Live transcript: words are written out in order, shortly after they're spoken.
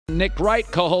Nick Wright,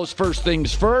 co-host First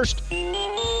Things First. Look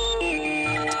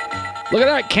at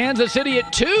that, Kansas City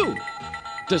at 2.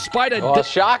 Despite a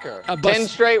shocker. 10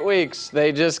 straight weeks,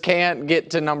 they just can't get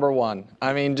to number 1.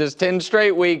 I mean, just 10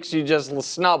 straight weeks, you just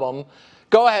snub them.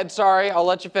 Go ahead, sorry. I'll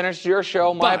let you finish your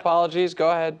show. My apologies.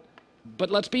 Go ahead. But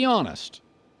let's be honest.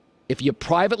 If you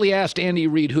privately asked Andy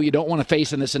Reid who you don't want to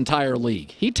face in this entire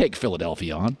league, he'd take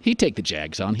Philadelphia on. He'd take the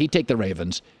Jags on. He'd take the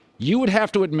Ravens. You would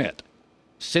have to admit,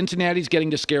 Cincinnati's getting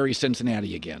to scary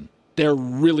Cincinnati again. They're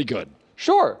really good.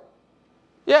 Sure.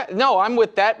 Yeah, no, I'm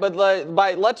with that, but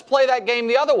let's play that game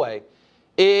the other way.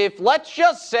 If, let's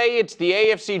just say it's the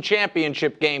AFC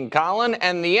Championship game, Colin,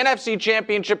 and the NFC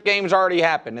Championship game's already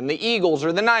happened, and the Eagles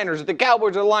or the Niners or the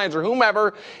Cowboys or the Lions or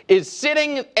whomever is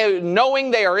sitting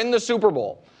knowing they are in the Super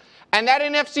Bowl. And that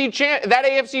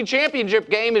AFC Championship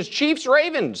game is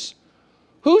Chiefs-Ravens.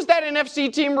 Who's that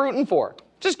NFC team rooting for?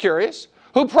 Just curious.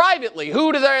 Who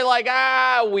do they like,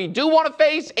 we do want to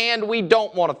face and we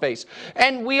don't want to face?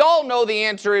 And we all know the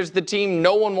answer is the team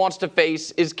no one wants to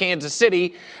face is Kansas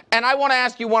City. And I want to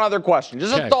ask you one other question.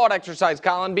 Just a thought exercise,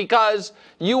 Colin, because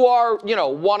you are,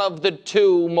 one of the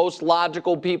 2 most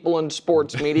logical people in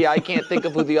sports media. I can't think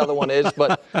of who the other one is,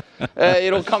 but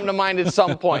it'll come to mind at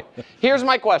some point. Here's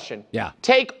my question. Yeah.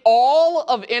 Take all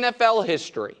of NFL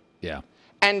history. Yeah.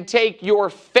 And take your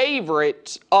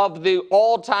favorite of the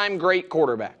all-time great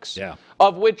quarterbacks,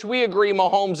 of which we agree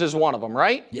Mahomes is one of them,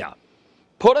 right? Yeah.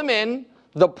 Put them in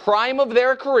the prime of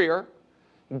their career,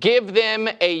 give them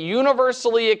a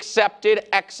universally accepted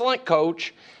excellent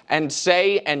coach, and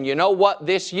say, and you know what,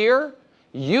 this year,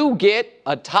 you get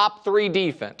a top 3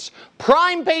 defense.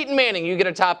 Prime Peyton Manning, you get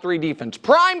a top 3 defense.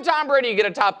 Prime Tom Brady, you get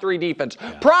a top 3 defense.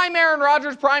 Yeah. Prime Aaron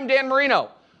Rodgers, prime Dan Marino.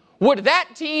 Would that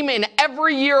team in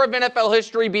every year of NFL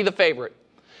history be the favorite?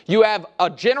 You have a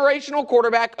generational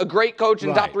quarterback, a great coach,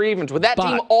 and top 3 defense. Would that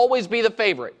team always be the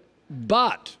favorite?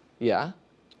 But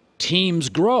teams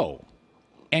grow.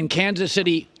 And Kansas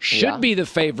City should be the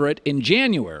favorite in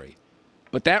January.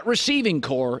 But that receiving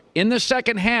core in the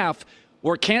second half,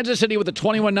 where Kansas City with a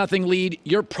 21-0 lead,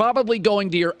 you're probably going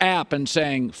to your app and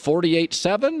saying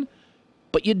 48-7,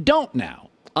 but you don't now.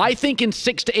 I think in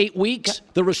 6 to 8 weeks,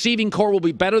 the receiving core will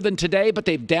be better than today, but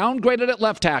they've downgraded at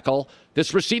left tackle.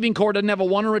 This receiving core doesn't have a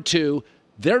 1 or a 2.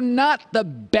 They're not the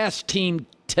best team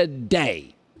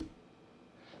today.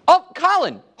 Oh,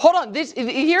 Colin, hold on.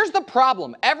 Here's the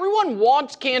problem. Everyone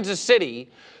wants Kansas City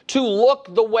to look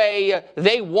the way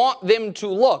they want them to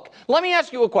look. Let me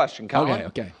ask you a question, Colin.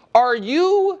 Okay. Are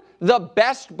you the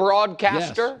best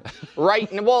broadcaster? Yes.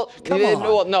 Right? Well,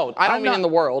 no, I don't mean in the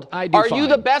world. Are you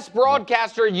the best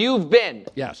broadcaster you've been?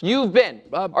 Yes. You've been.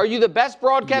 Are you the best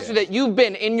broadcaster that you've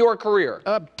been in your career?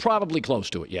 Probably close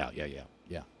to it. Yeah.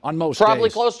 On most Probably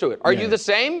days. close to it. Are you the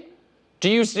same?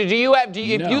 If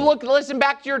you listen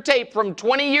back to your tape from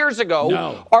 20 years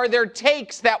ago, are there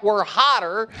takes that were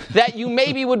hotter that you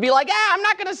maybe would be like, I'm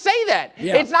not going to say that.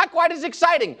 Yeah. It's not quite as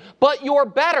exciting, but you're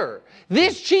better.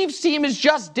 This Chiefs team is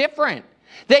just different.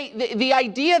 The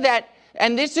idea that,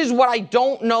 and this is what I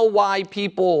don't know why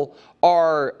people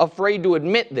are afraid to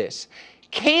admit this.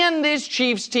 Can this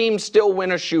Chiefs team still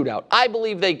win a shootout? I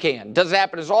believe they can. Does it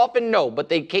happen as often? No, but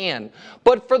they can.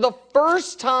 But for the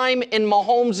first time in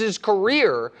Mahomes'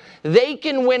 career, they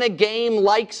can win a game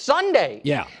like Sunday.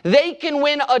 Yeah. They can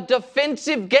win a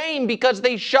defensive game because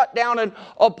they shut down an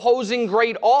opposing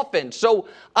great offense. So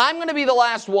I'm going to be the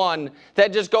last one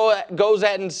that just goes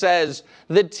ahead and says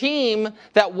the team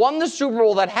that won the Super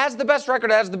Bowl, that has the best record,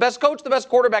 has the best coach, the best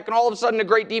quarterback, and all of a sudden a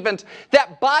great defense,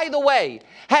 that, by the way,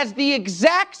 has the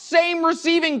exact same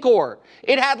receiving core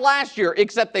it had last year,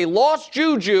 except they lost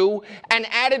Juju and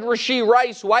added Rashee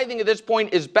Rice, who I think at this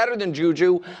point is better than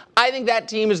Juju. I think that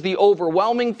team is the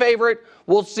overwhelming favorite.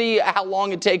 We'll see how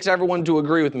long it takes everyone to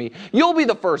agree with me. You'll be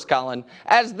the first, Colin.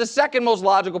 As the second most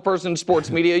logical person in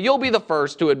sports media, you'll be the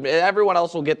first to admit. Everyone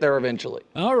else will get there eventually.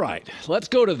 All right, let's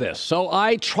go to this. So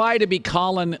I try to be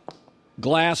Colin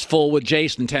glass full with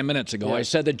Jason 10 minutes ago. Yeah. I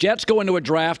said the Jets go into a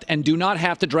draft and do not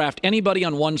have to draft anybody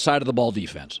on one side of the ball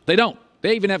defense. They don't.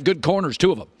 They even have good corners,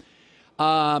 2 of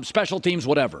them. Special teams,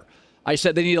 whatever. I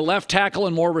said they need a left tackle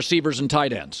and more receivers and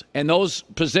tight ends. And those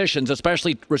positions,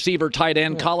 especially receiver, tight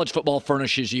end, college football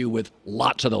furnishes you with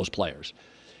lots of those players.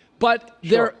 But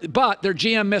their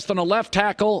GM missed on a left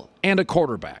tackle and a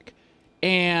quarterback.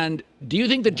 And do you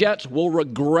think the Jets will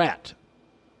regret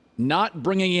not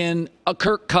bringing in a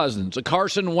Kirk Cousins, a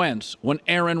Carson Wentz when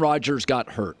Aaron Rodgers got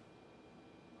hurt?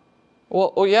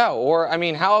 Well, yeah. Or, I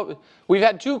mean, we've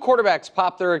had 2 quarterbacks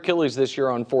pop their Achilles this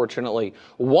year, unfortunately.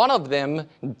 One of them,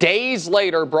 days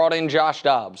later, brought in Josh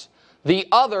Dobbs. The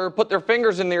other put their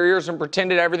fingers in their ears and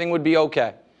pretended everything would be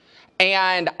okay.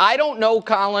 And I don't know,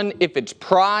 Colin, if it's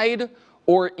pride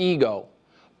or ego,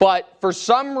 but for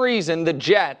some reason the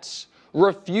Jets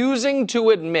refusing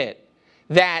to admit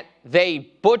that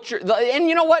they butchered, and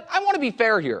you know what? I want to be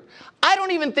fair here. I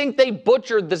don't even think they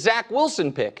butchered the Zach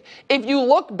Wilson pick. If you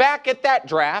look back at that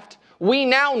draft, we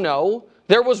now know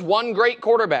there was one great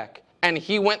quarterback, and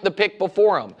he went the pick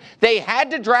before him. They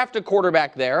had to draft a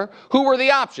quarterback there. Who were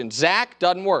the options? Zach,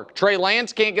 doesn't work. Trey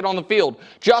Lance can't get on the field.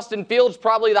 Justin Fields,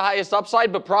 probably the highest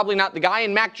upside, but probably not the guy.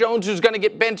 And Mac Jones, who's going to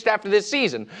get benched after this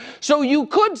season. So you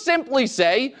could simply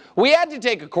say, we had to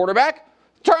take a quarterback.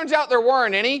 Turns out there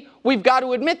weren't any. We've got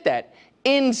to admit that.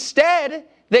 Instead,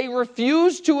 they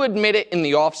refused to admit it in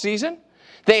the offseason.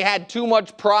 They had too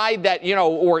much pride that,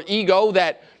 or ego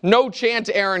that no chance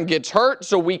Aaron gets hurt,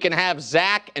 so we can have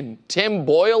Zach and Tim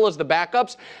Boyle as the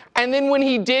backups. And then when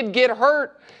he did get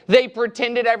hurt, they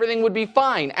pretended everything would be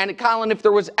fine. And Colin, if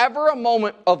there was ever a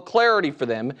moment of clarity for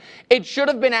them, it should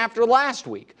have been after last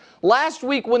week. Last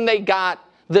week when they got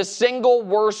the single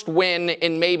worst win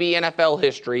in maybe NFL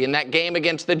history in that game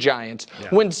against the Giants. Yeah.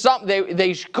 When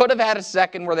they could have had a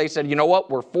second where they said, you know what,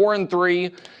 we're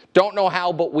 4-3. Don't know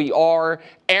how, but we are.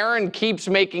 Aaron keeps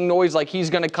making noise like he's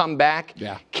going to come back.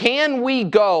 Yeah. Can we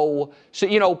go,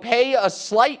 pay a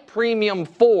slight premium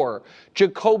for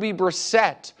Jacoby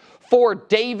Brissett, for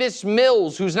Davis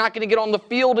Mills, who's not going to get on the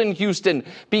field in Houston,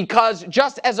 because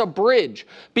just as a bridge.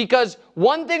 Because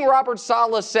one thing Robert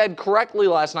Saleh said correctly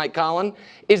last night, Colin,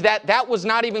 is that was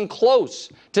not even close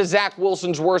to Zach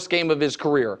Wilson's worst game of his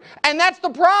career. And that's the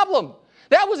problem.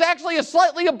 That was actually a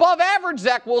slightly above average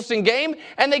Zach Wilson game,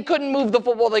 and they couldn't move the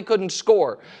football, they couldn't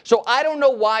score. So I don't know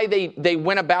why they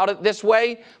went about it this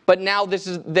way, but now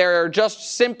they're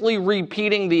just simply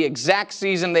repeating the exact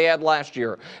season they had last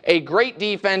year. A great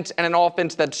defense and an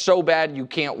offense that's so bad you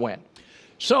can't win.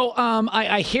 So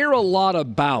I hear a lot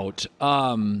about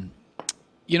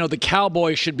the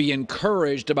Cowboys should be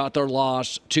encouraged about their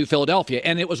loss to Philadelphia.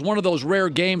 And it was one of those rare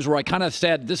games where I kind of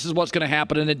said, this is what's going to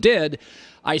happen, and it did.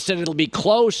 I said it'll be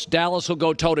close. Dallas will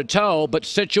go toe-to-toe, but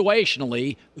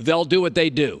situationally, they'll do what they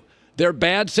do. They're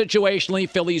bad situationally.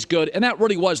 Philly's good, and that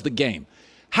really was the game.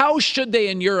 How should they,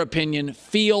 in your opinion,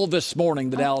 feel this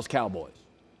morning, the Dallas Cowboys?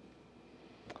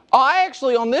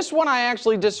 On this one, I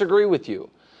actually disagree with you.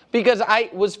 Because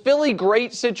was Philly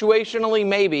great situationally?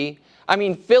 Maybe. I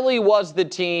mean, Philly was the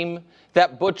team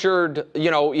that butchered,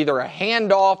 either a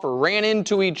handoff or ran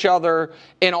into each other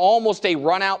in almost a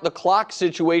run-out-the-clock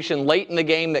situation late in the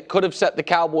game that could have set the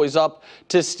Cowboys up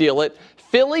to steal it.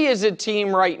 Philly is a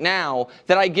team right now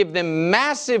that I give them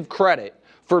massive credit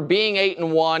for being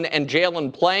 8-1 and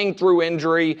Jalen playing through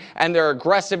injury and their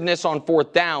aggressiveness on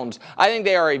fourth downs. I think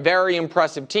they are a very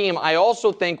impressive team. I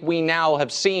also think we now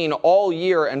have seen all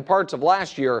year and parts of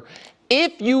last year,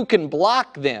 if you can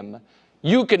block them,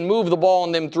 you can move the ball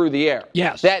on them through the air.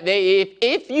 Yes.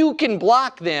 If you can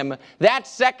block them, that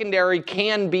secondary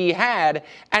can be had.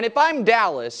 And if I'm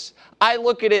Dallas, I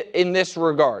look at it in this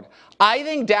regard. I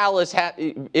think Dallas,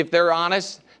 if they're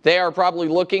honest, they are probably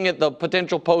looking at the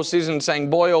potential postseason and saying,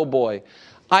 boy, oh boy,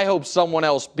 I hope someone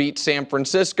else beats San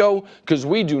Francisco because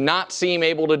we do not seem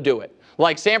able to do it.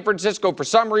 Like San Francisco, for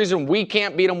some reason, we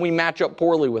can't beat them. We match up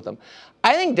poorly with them.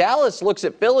 I think Dallas looks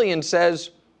at Philly and says,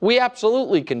 we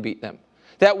absolutely can beat them.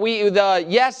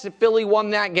 Yes, if Philly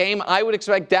won that game, I would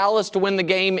expect Dallas to win the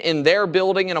game in their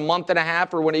building in a month and a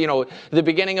half or when, the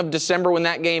beginning of December when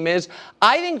that game is.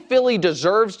 I think Philly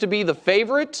deserves to be the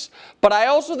favorites, but I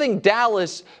also think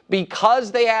Dallas,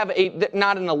 because they have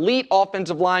not an elite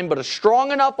offensive line, but a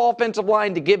strong enough offensive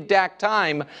line to give Dak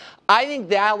time, I think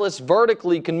Dallas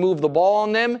vertically can move the ball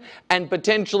on them and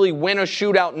potentially win a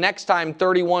shootout next time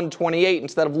 31-28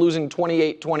 instead of losing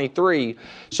 28-23.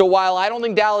 So while I don't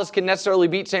think Dallas can necessarily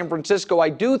beat San Francisco, I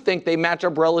do think they match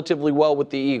up relatively well with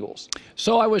the Eagles.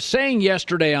 So I was saying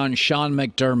yesterday on Sean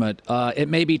McDermott, it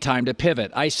may be time to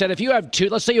pivot. I said if you have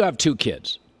let's say you have two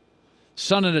kids,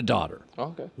 son and a daughter.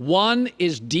 Okay. One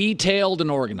is detailed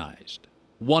and organized.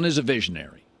 One is a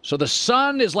visionary. So the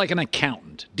son is like an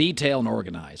accountant, detailed and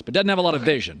organized, but doesn't have a lot of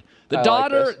vision. The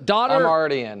daughter, I'm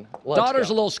already in.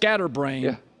 Daughter's a little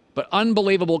scatterbrained, but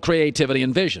unbelievable creativity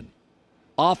and vision.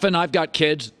 Often I've got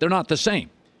kids, they're not the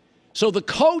same. So the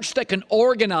coach that can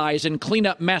organize and clean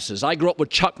up messes, I grew up with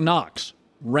Chuck Knox,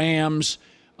 Rams,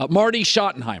 Marty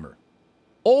Schottenheimer,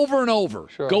 over and over,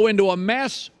 go into a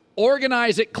mess,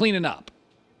 organize it, clean it up.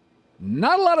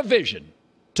 Not a lot of vision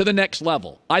to the next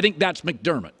level. I think that's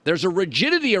McDermott. There's a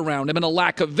rigidity around him and a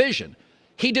lack of vision.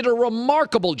 He did a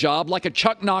remarkable job, like a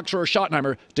Chuck Knox or a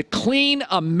Schottenheimer, to clean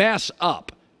a mess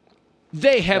up.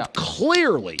 They have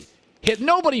clearly hit.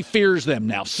 Nobody fears them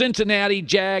now. Cincinnati,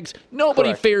 Jags,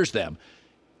 nobody fears them.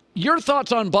 Your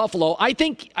thoughts on Buffalo? I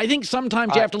think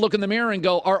sometimes you have to look in the mirror and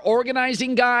go, our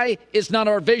organizing guy is not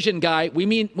our vision guy. We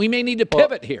may need to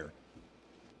pivot here.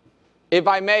 If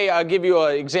I may, I'll give you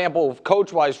an example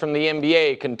coach-wise from the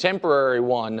NBA, a contemporary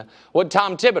one, with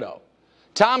Tom Thibodeau.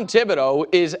 Tom Thibodeau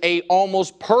is a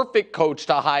almost perfect coach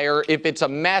to hire if it's a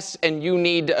mess and you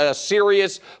need a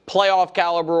serious playoff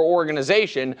caliber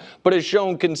organization, but has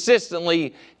shown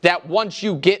consistently that once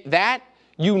you get that,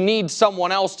 you need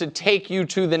someone else to take you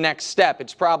to the next step.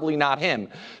 It's probably not him.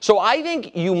 So I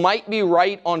think you might be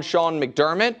right on Sean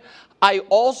McDermott. I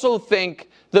also think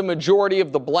the majority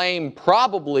of the blame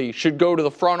probably should go to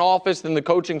the front office and the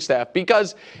coaching staff,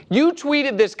 because you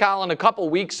tweeted this, Colin, a couple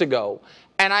weeks ago,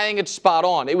 and I think it's spot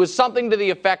on. It was something to the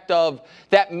effect of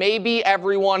that maybe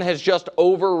everyone has just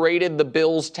overrated the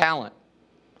Bills' talent.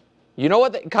 You know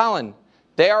what, Colin?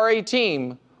 They are a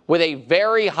team with a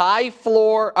very high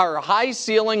floor or high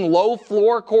ceiling, low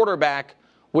floor quarterback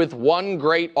with one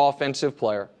great offensive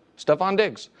player, Stephon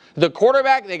Diggs. The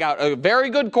quarterback, they got a very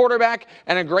good quarterback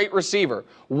and a great receiver.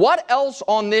 What else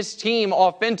on this team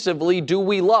offensively do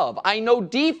we love? I know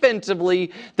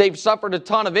defensively they've suffered a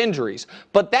ton of injuries,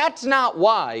 but that's not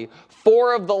why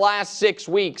 4 of the last 6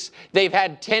 weeks, they've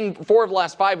had 4 of the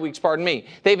last 5 weeks, pardon me,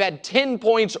 they've had 10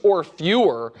 points or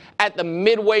fewer at the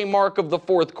midway mark of the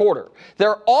fourth quarter.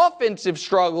 Their offensive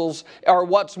struggles are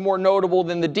what's more notable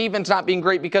than the defense not being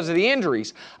great because of the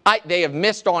injuries. They have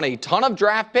missed on a ton of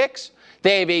draft picks.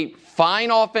 They have a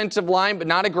fine offensive line, but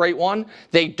not a great one.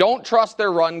 They don't trust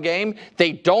their run game.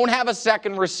 They don't have a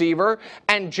second receiver.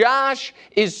 And Josh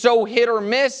is so hit or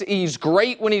miss. He's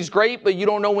great when he's great, but you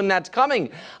don't know when that's coming.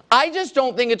 I just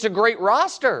don't think it's a great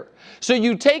roster. So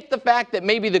you take the fact that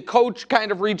maybe the coach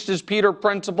kind of reached his Peter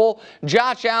principle.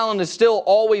 Josh Allen is still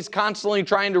always constantly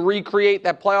trying to recreate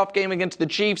that playoff game against the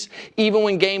Chiefs, even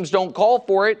when games don't call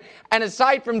for it. And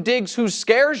aside from Diggs, who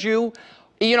scares you,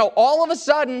 all of a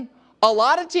sudden, a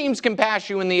lot of teams can pass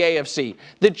you in the AFC.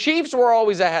 The Chiefs were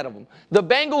always ahead of them. The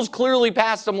Bengals clearly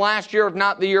passed them last year, if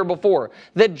not the year before.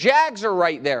 The Jags are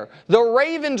right there. The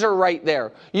Ravens are right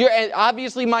there.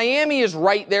 Obviously, Miami is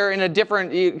right there in a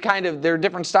different their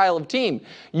different style of team.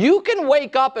 You can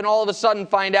wake up and all of a sudden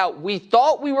find out, we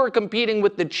thought we were competing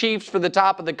with the Chiefs for the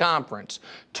top of the conference.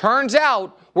 Turns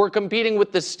out, we're competing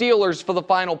with the Steelers for the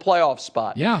final playoff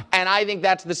spot. Yeah. And I think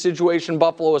that's the situation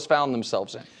Buffalo has found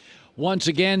themselves in. Once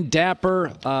again,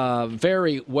 dapper,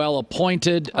 very well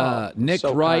appointed. Nick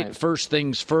so Wright, kind. First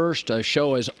things first.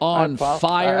 Show is on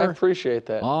fire. I appreciate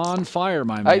that. On fire,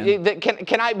 my man.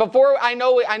 Can I, before I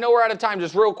know we're out of time,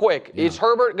 just real quick, is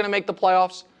Herbert going to make the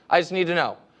playoffs? I just need to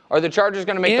know. Are the Chargers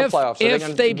going to make the playoffs?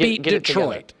 If they beat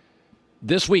Detroit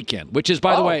this weekend, which is,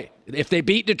 by the way, if they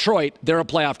beat Detroit, they're a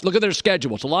playoff. Look at their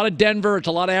schedule. It's a lot of Denver. It's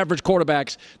a lot of average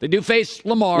quarterbacks. They do face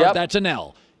Lamar. Yep. That's an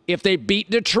L. If they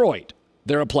beat Detroit,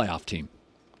 they're a playoff team.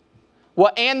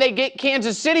 Well, and they get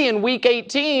Kansas City in Week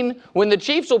 18 when the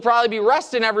Chiefs will probably be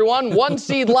resting everyone. 1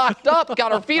 seed locked up,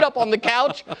 got our feet up on the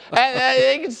couch, and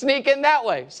they can sneak in that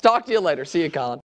way. Talk to you later. See you, Colin.